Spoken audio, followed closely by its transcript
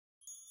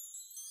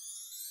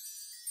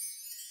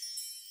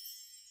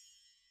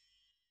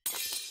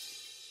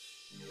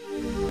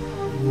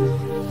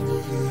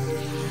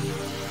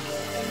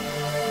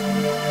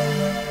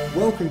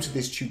welcome to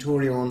this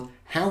tutorial on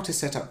how to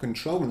set up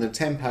control and the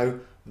tempo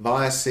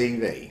via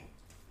CV.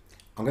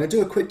 I'm going to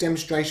do a quick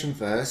demonstration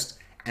first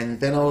and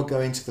then I'll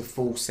go into the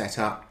full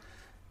setup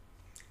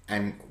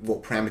and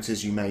what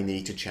parameters you may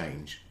need to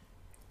change.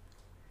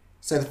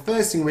 So the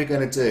first thing we're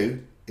going to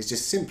do is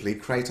just simply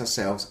create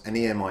ourselves an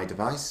EMI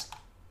device,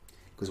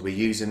 because we're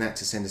using that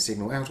to send a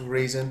signal out of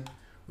Reason.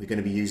 We're going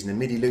to be using a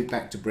Midi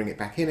Loopback to bring it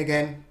back in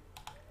again,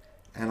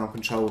 and I'm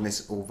controlling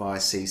this all via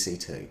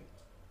CC2.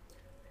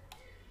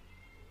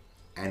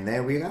 And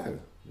there we go,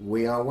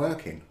 we are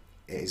working.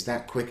 It is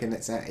that quick and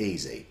it's that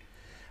easy.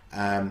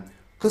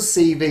 Because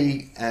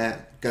CV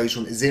goes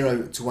from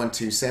 0 to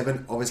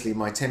 127, obviously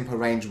my tempo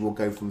range will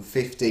go from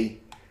 50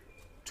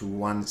 to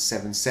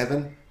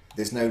 177.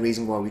 There's no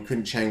reason why we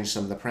couldn't change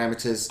some of the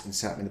parameters and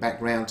set up in the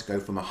background to go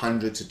from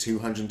 100 to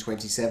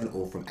 227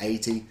 or from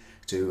 80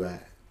 to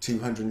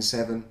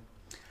 207,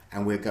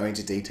 and we'll go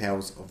into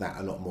details of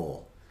that a lot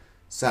more.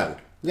 So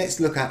let's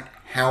look at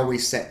how we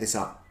set this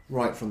up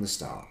right from the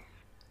start.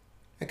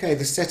 Okay,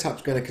 the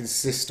setup's going to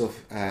consist of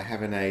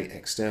having an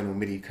external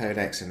MIDI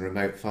codecs and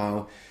remote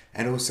file,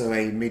 and also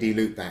a Midi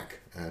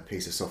Loopback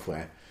piece of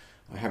software.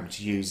 I happen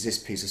to use this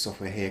piece of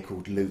software here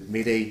called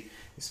loopMidi.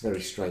 It's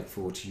very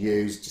straightforward to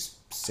use, just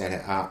set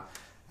it up.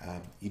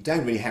 You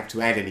don't really have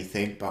to add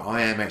anything, but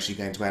I am actually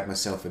going to add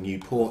myself a new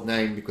port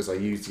name because I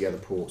use the other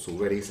ports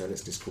already, so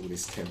let's just call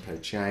this tempo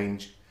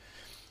change.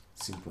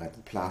 Simple, add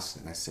the plus,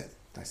 and that's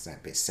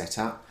that bit set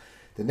up.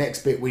 The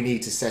next bit we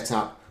need to set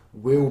up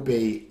will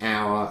be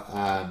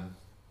our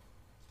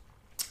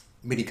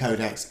MIDI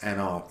codecs and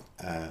our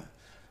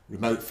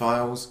remote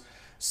files.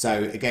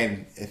 So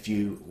again, if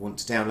you want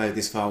to download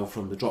this file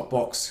from the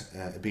Dropbox,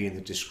 it'll be in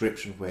the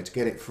description of where to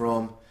get it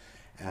from.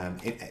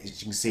 As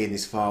you can see in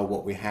this file,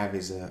 what we have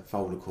is a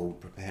folder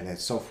called Prepare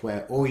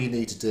Software. All you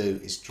need to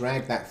do is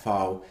drag that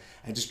file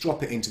and just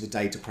drop it into the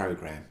data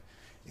program.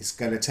 It's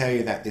going to tell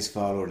you that this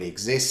file already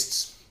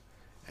exists,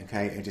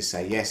 okay, and just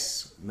say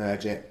yes,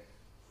 merge it,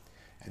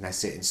 and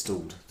that's it,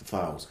 installed the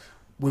files.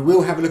 We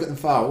will have a look at the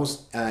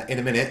files in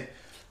a minute,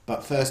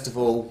 but first of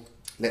all,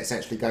 let's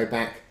actually go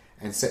back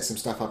and set some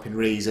stuff up in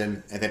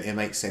Reason, and then it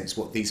makes sense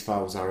what these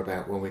files are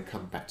about when we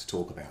come back to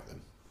talk about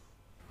them.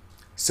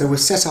 So we've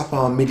set up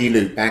our Midi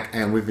Loopback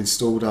and we've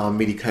installed our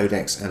MIDI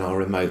codecs and our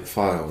remote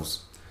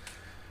files.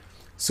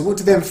 So what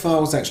do them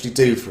files actually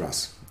do for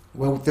us?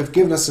 Well, they've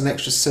given us an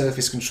extra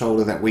surface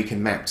controller that we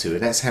can map to,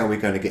 and that's how we're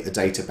going to get the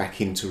data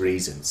back into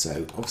Reason.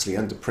 So obviously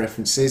under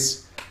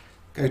Preferences,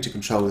 go to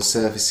Controller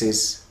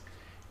Surfaces,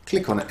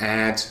 click on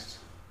Add,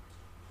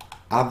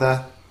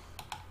 Other,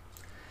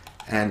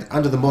 and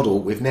under the model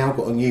we've now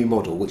got a new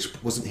model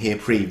which wasn't here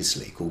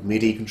previously, called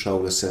MIDI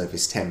Controller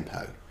Surface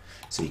Tempo.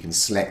 So you can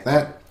select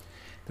that.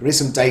 There is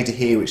some data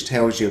here which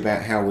tells you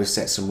about how we've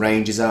set some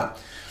ranges up,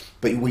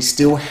 but we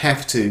still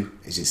have to,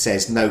 as it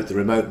says, note the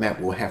remote map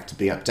will have to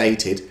be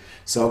updated.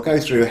 So I'll go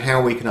through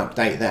how we can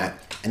update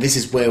that, and this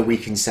is where we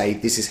can say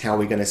this is how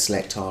we're going to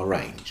select our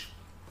range.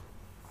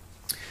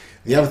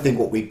 The other thing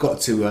what we've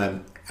got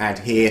to add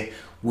here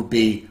would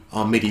be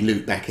our Midi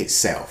Loopback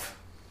itself.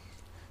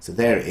 So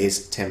there it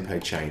is, tempo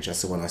change,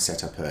 that's the one I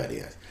set up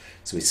earlier.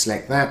 So we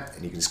select that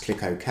and you can just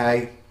click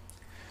OK,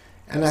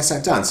 and that's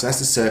that done. So that's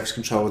the surface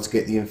controller to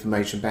get the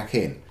information back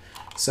in.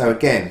 So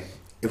again,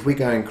 if we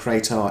go and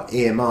create our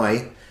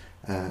EMI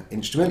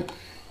instrument,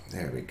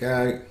 there we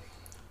go, I'm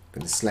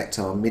going to select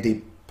our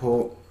MIDI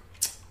port,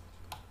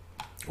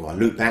 or our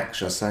loopback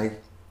shall I say.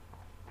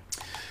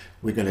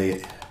 We're going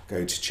to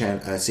go to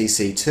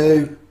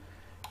CC2,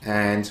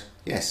 and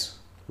yes,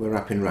 we're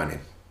up and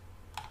running.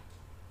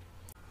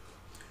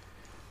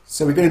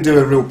 So we're going to do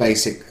a real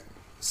basic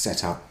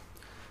setup.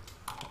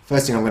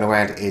 First thing I'm going to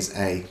add is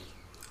a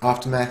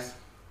Aftermath.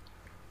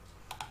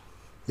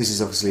 This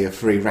is obviously a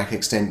free rack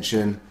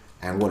extension,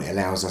 and what it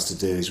allows us to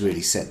do is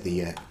really set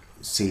the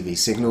CV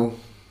signal,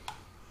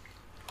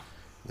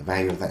 the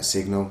value of that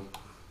signal.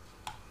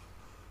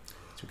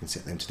 So we can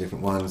set them to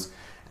different ones.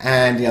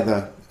 And the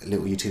other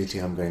little utility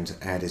I'm going to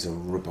add is a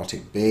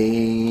robotic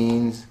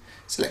bean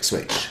select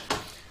switch.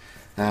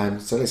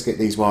 So let's get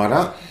these wired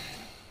up.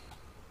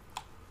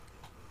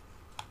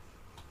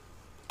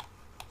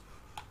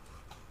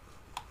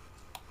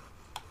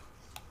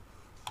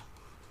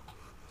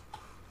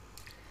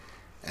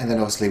 And then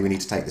obviously we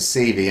need to take the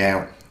CV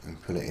out and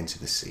pull it into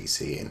the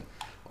CC in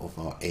of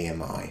our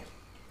EMI.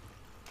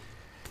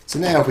 So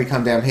now if we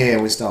come down here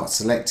and we start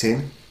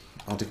selecting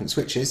our different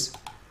switches,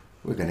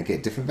 we're going to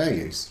get different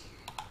values.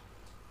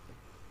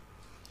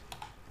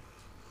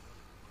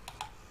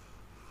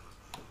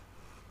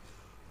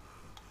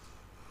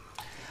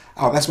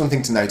 Oh, that's one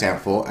thing to note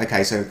out for.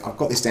 Okay, so I've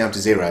got this down to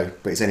 0,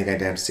 but it's only going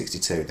down to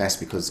 62. That's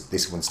because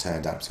this one's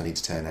turned up, so I need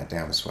to turn that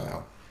down as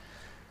well.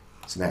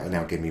 So that will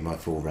now give me my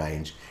full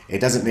range. It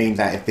doesn't mean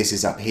that if this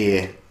is up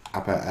here,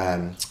 up at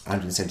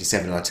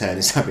 177, and I turn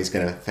this up, it's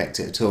going to affect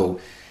it at all.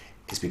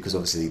 It's because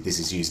obviously this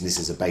is using this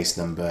as a base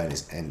number,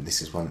 and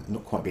this is one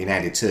not quite being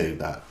added to,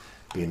 but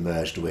being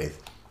merged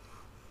with.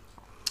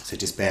 So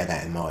just bear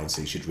that in mind.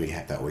 So you should really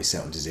have that always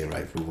set onto 0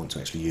 if we want to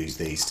actually use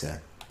these to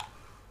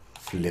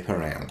flip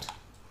around.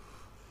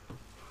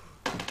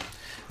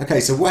 Okay,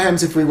 so what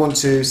happens if we want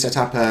to set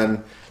up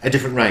a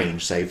different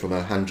range, say from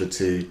 100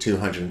 to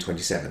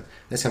 227?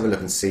 Let's have a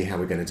look and see how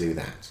we're going to do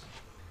that.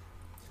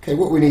 Okay,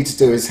 what we need to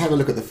do is have a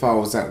look at the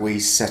files that we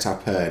set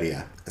up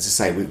earlier. As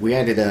I say, we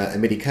added a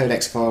MIDI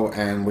codecs file,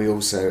 and we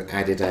also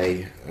added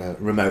a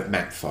remote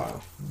map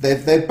file.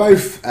 They're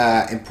both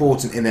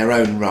important in their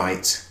own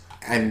right,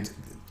 and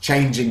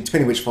changing,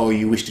 depending which file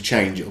you wish to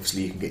change,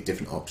 obviously you can get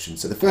different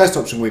options. So the first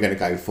option we're going to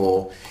go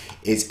for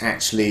is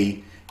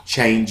actually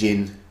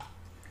changing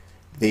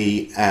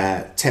the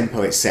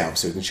tempo itself,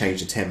 so we can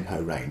change the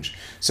tempo range.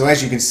 So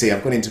as you can see,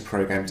 I've gone into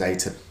Program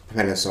Data,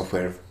 Propeller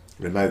Software,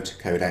 Remote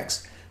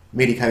Codecs,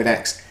 MIDI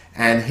codecs,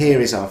 and here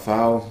is our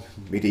file,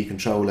 MIDI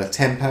controller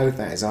tempo,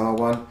 that is our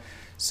one.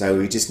 So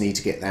we just need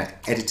to get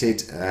that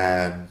edited.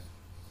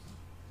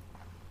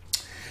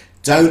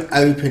 Don't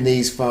open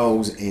these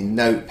files in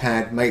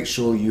Notepad. Make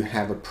sure you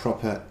have a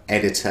proper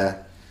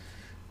editor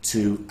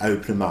to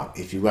open them up.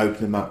 If you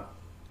open them up,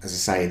 as I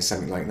say, in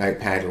something like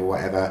Notepad or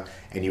whatever,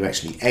 and you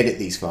actually edit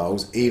these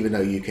files, even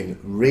though you can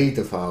read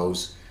the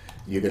files,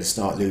 you're going to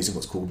start losing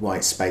what's called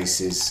white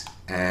spaces,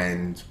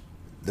 and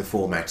the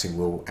formatting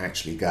will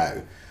actually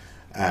go.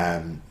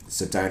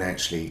 So don't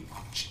actually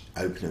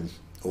open them,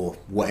 or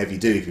whatever you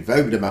do, if you've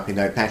opened them up in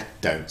Notepad,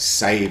 don't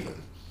save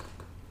them.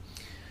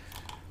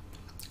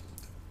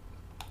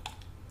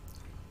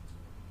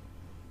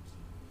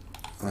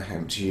 I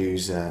happen to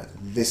use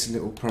this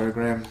little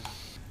program.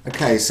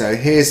 Okay, so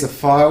here's the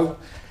file,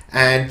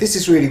 and this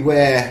is really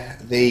where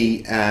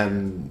the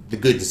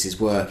goodness is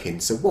working.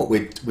 So what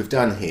we've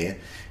done here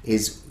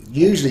is,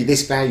 usually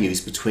this value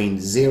is between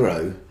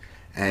 0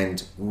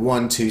 and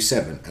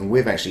 127, and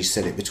we've actually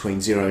set it between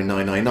 0 and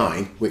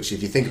 999, which,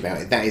 if you think about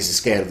it, that is the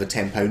scale of the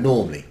tempo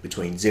normally,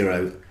 between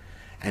 0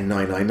 and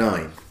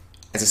 999.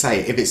 As I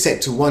say, if it's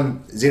set to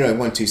 0 and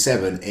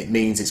 127, it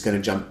means it's going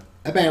to jump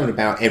around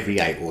about every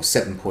 8, or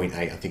 7.8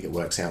 I think it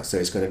works out, so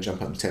it's going to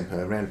jump up the tempo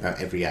around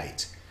about every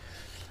 8.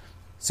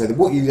 So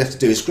what you have to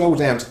do is scroll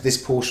down to this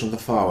portion of the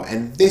file,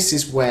 and this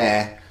is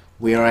where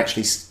we are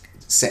actually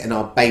setting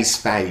our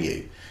base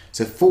value.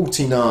 So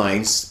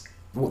 49,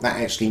 what that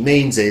actually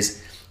means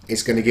is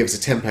it's going to give us a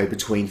tempo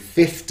between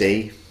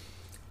 50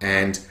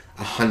 and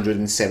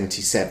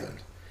 177.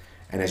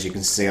 And as you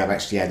can see, I've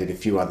actually added a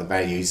few other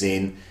values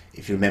in.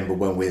 If you remember,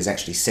 when we was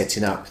actually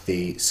setting up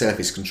the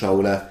Surface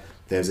controller,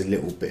 there's a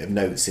little bit of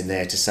notes in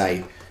there to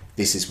say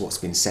this is what's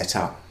been set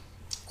up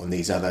on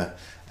these other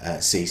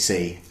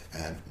CC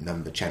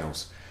number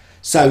channels.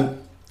 So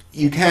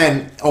you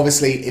can,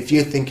 obviously, if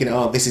you're thinking,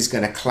 oh, this is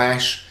going to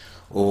clash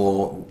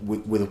or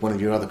with one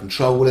of your other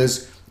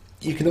controllers,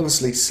 you can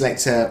obviously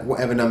select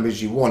whatever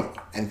numbers you want.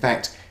 In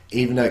fact,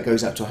 even though it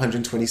goes up to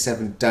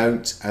 127,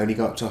 don't only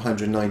go up to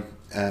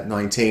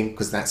 119,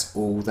 because that's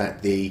all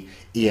that the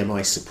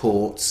EMI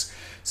supports.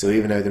 So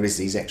even though there is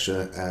these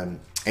extra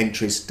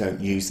entries,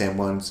 don't use them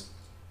ones.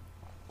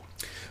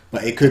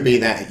 But it could be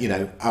that, you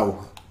know,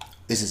 oh,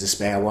 this is a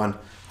spare one,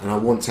 and I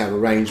want to have a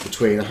range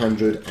between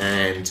 100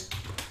 and,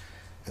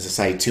 as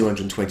I say,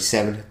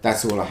 227.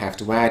 That's all I have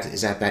to add,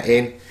 is add that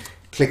in.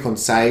 Click on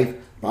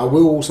save. But I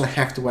will also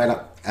have to add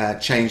up,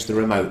 change the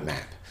remote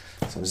map.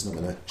 So I'm just not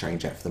going to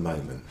change that for the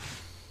moment.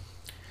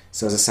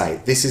 So as I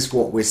say, this is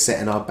what we're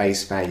setting our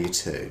base value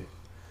to.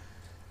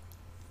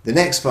 The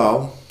next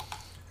file,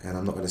 and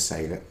I'm not going to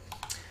save it,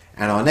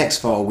 and our next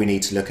file we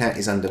need to look at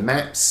is under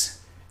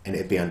Maps, and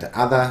it'd be under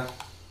Other,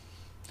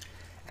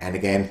 and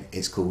again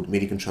it's called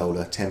MIDI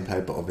controller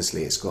tempo, but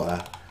obviously it's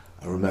got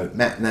a remote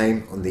map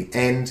name on the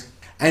end,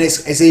 and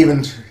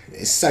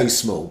it's so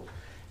small.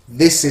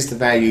 This is the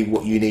value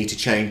what you need to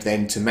change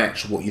then to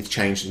match what you've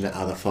changed in the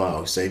other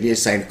file. So if you're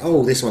saying,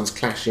 oh, this one's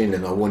clashing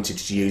and I wanted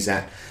to use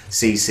that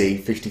CC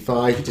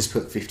 55, you just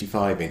put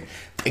 55 in.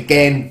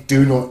 Again,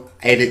 do not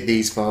edit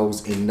these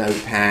files in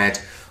Notepad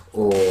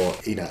or,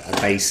 you know,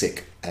 a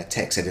basic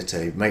text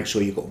editor. Make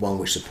sure you've got one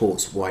which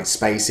supports white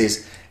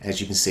spaces.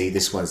 As you can see,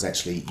 this one's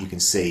actually, you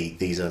can see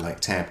these are like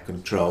tab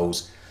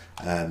controls.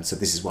 So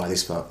this is why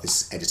this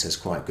editor is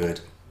quite good,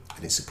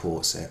 and it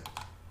supports it.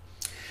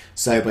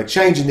 So by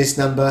changing this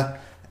number,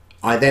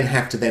 I then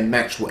have to then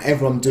match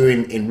whatever I'm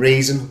doing in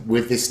Reason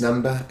with this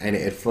number, and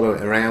it'll follow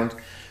it around.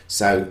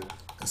 So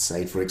let's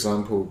say, for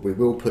example, we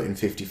will put in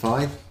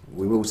 55.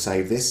 We will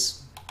save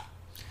this.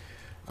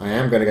 I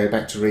am going to go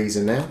back to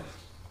Reason now.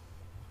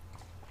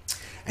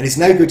 And it's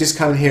no good just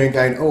coming here and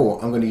going, oh,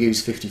 I'm going to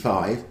use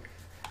 55.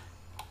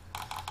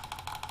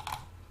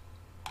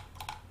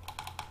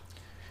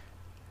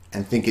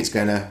 And think it's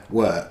going to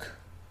work,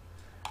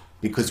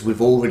 because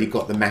we've already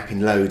got the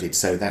mapping loaded,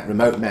 so that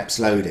remote map's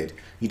loaded.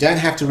 You don't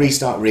have to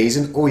restart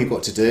Reason. All you've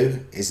got to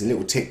do is a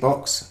little tick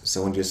box.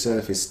 So on your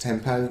Surface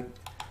tempo,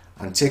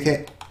 untick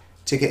it,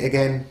 tick it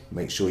again,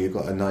 make sure you've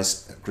got a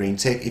nice green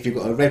tick. If you've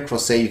got a red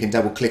cross there, you can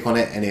double click on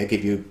it and it'll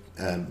give you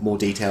more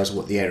details of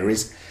what the error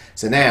is.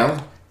 So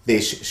now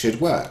this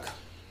should work.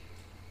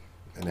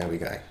 And there we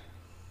go.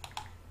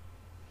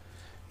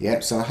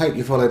 Yep, so I hope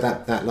you followed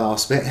that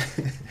last bit.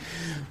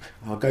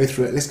 I'll go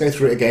through it. Let's go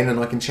through it again, and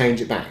I can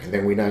change it back, and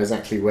then we know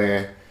exactly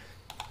where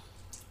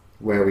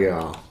we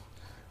are.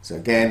 So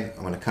again,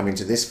 I'm going to come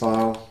into this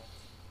file.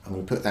 I'm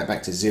going to put that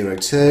back to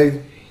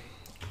 02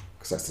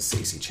 because that's the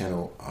CC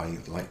channel I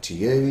like to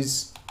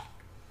use.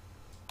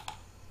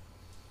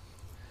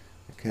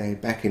 Okay,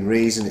 back in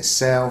Reason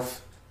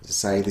itself, as I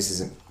say, this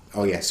isn't,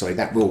 oh yeah, sorry,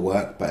 that will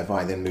work, but if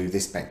I then move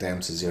this back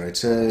down to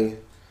 02,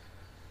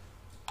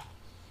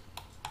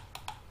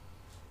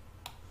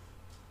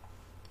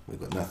 we've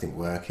got nothing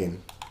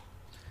working.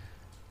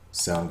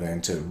 So I'm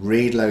going to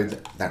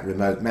reload that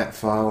remote map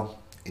file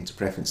into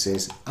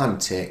preferences,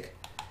 untick,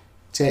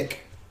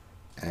 tick,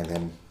 and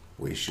then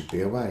we should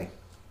be away.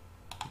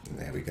 And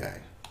there we go.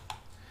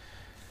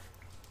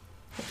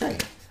 Okay,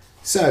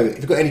 so if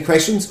you've got any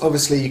questions,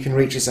 obviously you can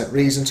reach us at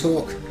Reason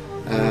Talk.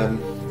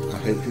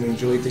 I hope you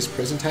enjoyed this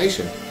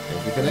presentation.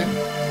 Thank you for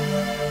now.